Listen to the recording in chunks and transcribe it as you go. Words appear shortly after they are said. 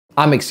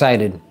I'm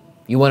excited.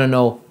 You wanna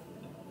know?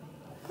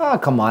 Oh,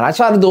 come on. I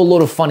try to do a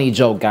little funny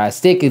joke, guys.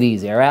 Take it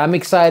easy, all right? I'm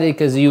excited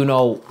because you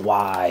know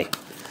why.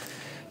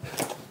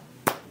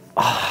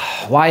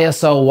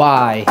 YSL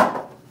Y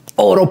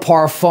Eau De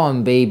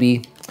Parfum,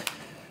 baby.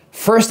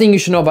 First thing you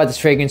should know about this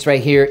fragrance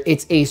right here,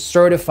 it's a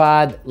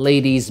certified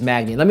ladies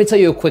magnet. Let me tell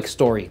you a quick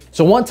story.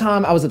 So one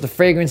time I was at the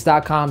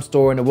fragrance.com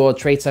store in the World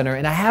Trade Center,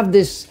 and I have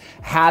this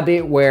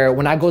habit where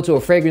when I go to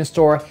a fragrance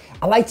store,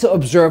 I like to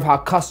observe how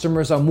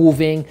customers are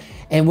moving.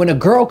 And when a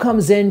girl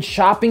comes in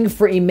shopping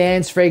for a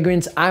man's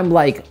fragrance, I'm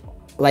like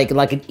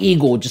an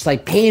eagle, just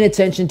like paying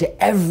attention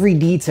to every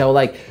detail.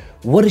 Like,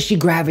 what is she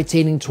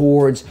gravitating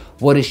towards?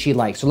 What is she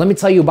like? So let me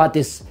tell you about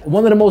this,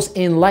 one of the most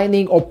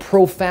enlightening or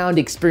profound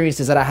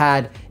experiences that I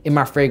had in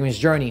my fragrance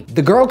journey.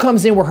 The girl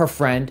comes in with her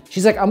friend.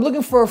 She's like, I'm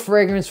looking for a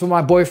fragrance for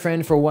my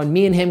boyfriend for when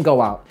me and him go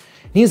out.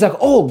 And he's like,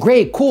 oh,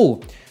 great,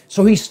 cool.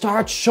 So he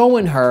starts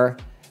showing her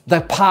the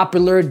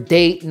popular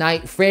date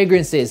night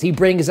fragrances. He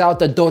brings out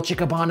the Dolce &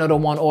 Gabbana, the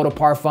one Eau De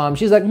Parfum.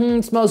 She's like,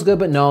 it smells good,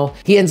 but no.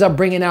 He ends up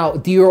bringing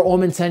out Dior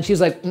Homme Intense.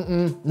 She's like,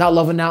 not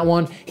loving that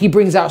one. He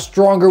brings out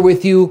Stronger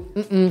With You,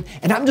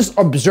 And I'm just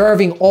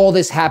observing all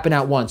this happen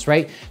at once,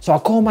 right? So I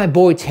call my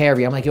boy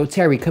Terry. I'm like, yo,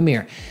 Terry, come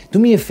here. Do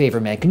me a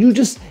favor, man. Can you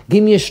just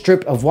give me a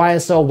strip of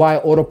YSL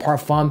Y Eau De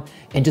Parfum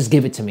and just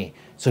give it to me?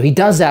 So he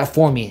does that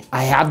for me.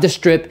 I have the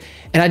strip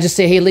and I just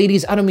say, hey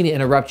ladies, I don't mean to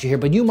interrupt you here,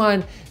 but you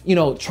mind,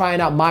 trying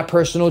out my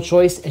personal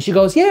choice? And she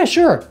goes, yeah,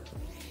 sure.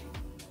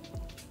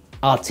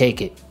 I'll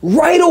take it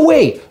right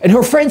away. And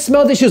her friend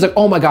smelled it. She was like,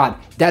 oh my God,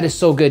 that is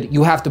so good.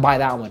 You have to buy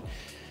that one.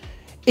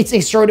 It's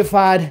a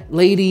certified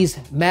ladies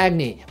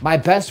magnet. My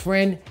best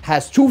friend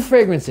has 2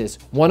 fragrances.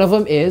 One of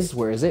them is,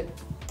 where is it?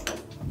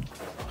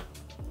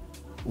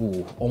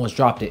 Ooh, almost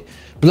dropped it.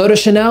 Bleu de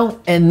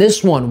Chanel, and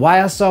this one,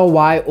 YSL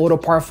Y Eau De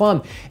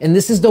Parfum. And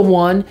this is the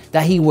one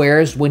that he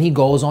wears when he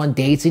goes on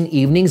dates and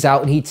evenings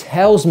out. And he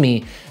tells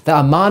me the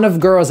amount of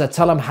girls that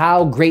tell him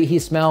how great he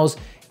smells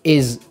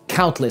is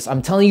countless.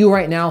 I'm telling you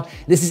right now,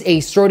 this is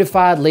a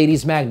certified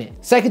ladies magnet.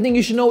 Second thing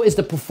you should know is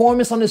the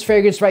performance on this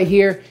fragrance right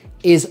here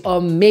is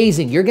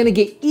amazing. You're gonna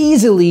get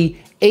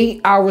easily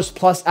 8 hours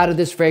plus out of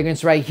this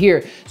fragrance right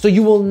here. So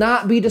you will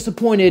not be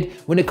disappointed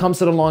when it comes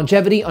to the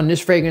longevity on this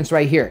fragrance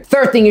right here.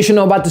 Third thing you should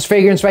know about this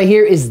fragrance right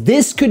here is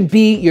this could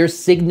be your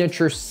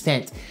signature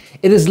scent.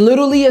 It is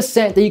literally a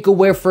scent that you could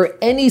wear for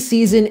any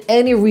season,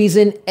 any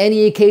reason,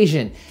 any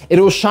occasion.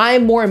 It'll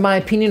shine more, in my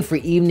opinion, for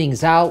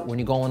evenings out when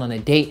you're going on a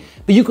date,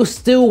 but you could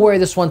still wear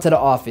this one to the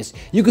office.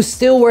 You could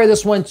still wear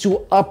this one to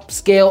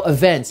upscale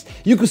events.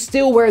 You could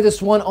still wear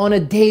this one on a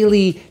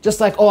daily,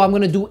 just like, oh, I'm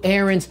gonna do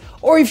errands.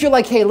 Or if you're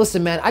like, hey,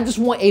 listen, man, I just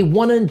want a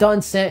one and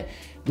done scent.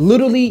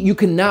 Literally, you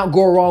cannot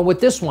go wrong with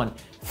this one.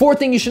 Fourth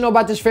thing you should know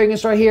about this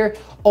fragrance right here,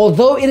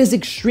 although it is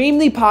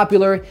extremely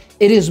popular,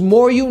 it is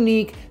more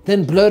unique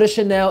than Bleu de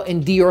Chanel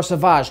and Dior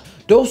Sauvage.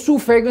 Those 2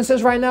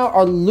 fragrances right now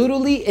are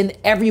literally in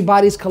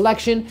everybody's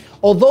collection.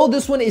 Although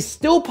this one is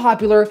still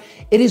popular,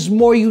 it is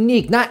more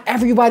unique. Not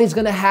everybody's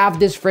gonna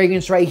have this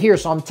fragrance right here.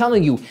 So I'm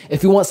telling you,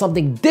 if you want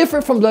something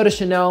different from Bleu de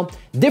Chanel,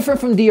 different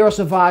from Dior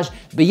Sauvage,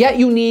 but yet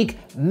unique,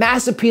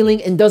 mass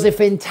appealing, and does a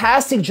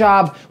fantastic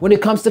job when it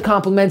comes to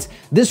compliments,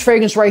 this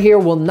fragrance right here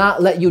will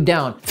not let you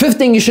down. Fifth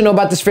thing you should know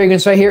about this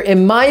fragrance right here,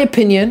 in my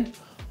opinion,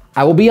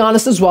 I will be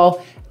honest as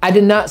well, I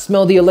did not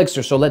smell the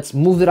elixir, so let's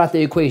move it out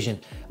the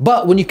equation.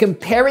 But when you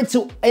compare it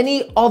to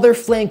any other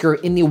flanker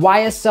in the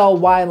YSL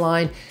Y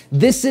line,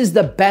 this is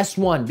the best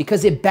one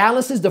because it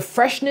balances the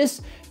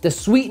freshness, the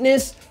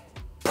sweetness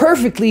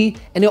perfectly,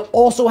 and it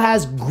also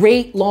has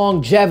great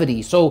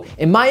longevity. So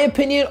in my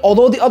opinion,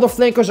 although the other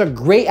flankers are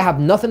great, I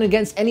have nothing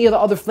against any of the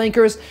other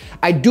flankers,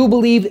 I do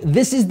believe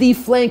this is the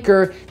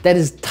flanker that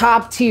is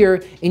top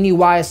tier in the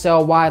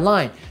YSL Y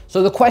line.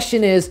 So the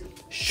question is,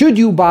 should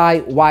you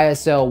buy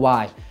YSL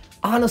Y?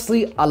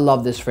 Honestly, I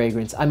love this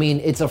fragrance. I mean,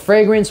 it's a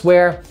fragrance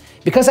where,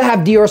 because I have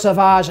Dior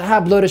Sauvage, I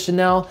have Bleu de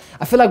Chanel,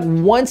 I feel like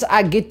once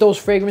I get those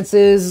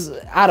fragrances,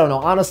 I don't know,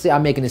 honestly,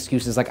 I'm making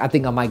excuses. Like, I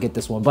think I might get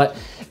this one, but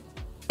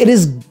it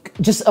is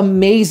just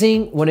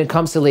amazing when it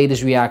comes to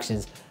ladies'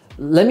 reactions.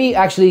 Let me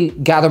actually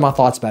gather my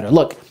thoughts better.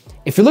 Look,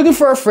 if you're looking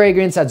for a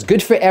fragrance that's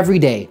good for every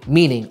day,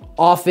 meaning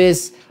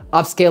office,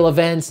 upscale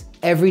events,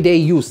 everyday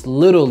use,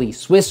 literally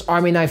Swiss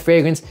Army knife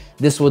fragrance,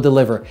 this will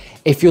deliver.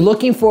 If you're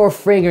looking for a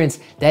fragrance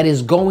that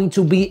is going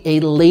to be a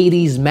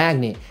ladies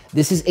magnet,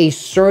 this is a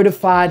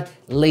certified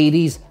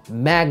ladies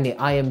magnet.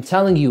 I am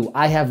telling you,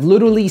 I have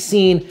literally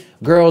seen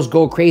girls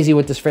go crazy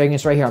with this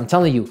fragrance right here. I'm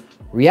telling you,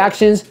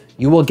 reactions,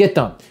 you will get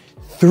them.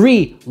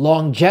 3,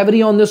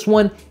 longevity on this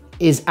one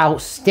is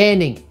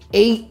outstanding,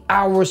 8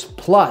 hours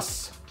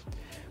plus.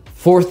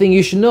 Fourth thing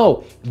you should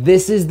know,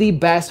 this is the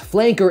best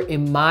flanker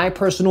in my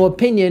personal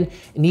opinion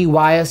in the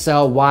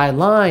YSL Y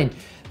line.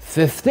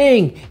 Fifth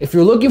thing, if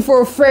you're looking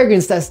for a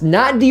fragrance that's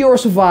not Dior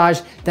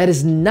Sauvage, that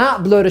is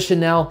not Bleu de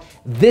Chanel,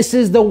 this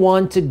is the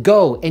one to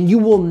go and you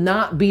will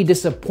not be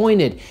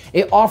disappointed.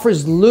 It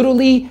offers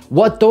literally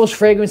what those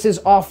fragrances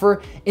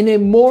offer in a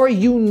more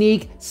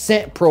unique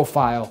scent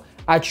profile.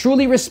 I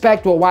truly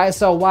respect what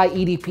YSL Y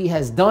EDP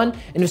has done.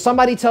 And if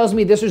somebody tells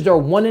me this is their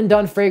one and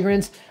done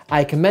fragrance,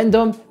 I commend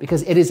them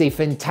because it is a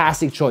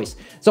fantastic choice.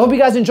 So I hope you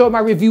guys enjoyed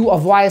my review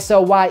of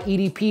YSL Y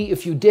EDP.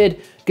 If you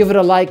did, give it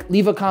a like,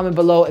 leave a comment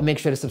below, and make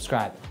sure to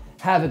subscribe.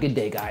 Have a good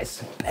day,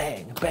 guys.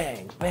 Bang,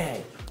 bang,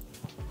 bang.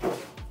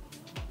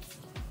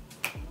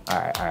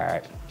 All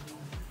right.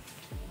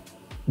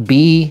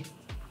 B-E.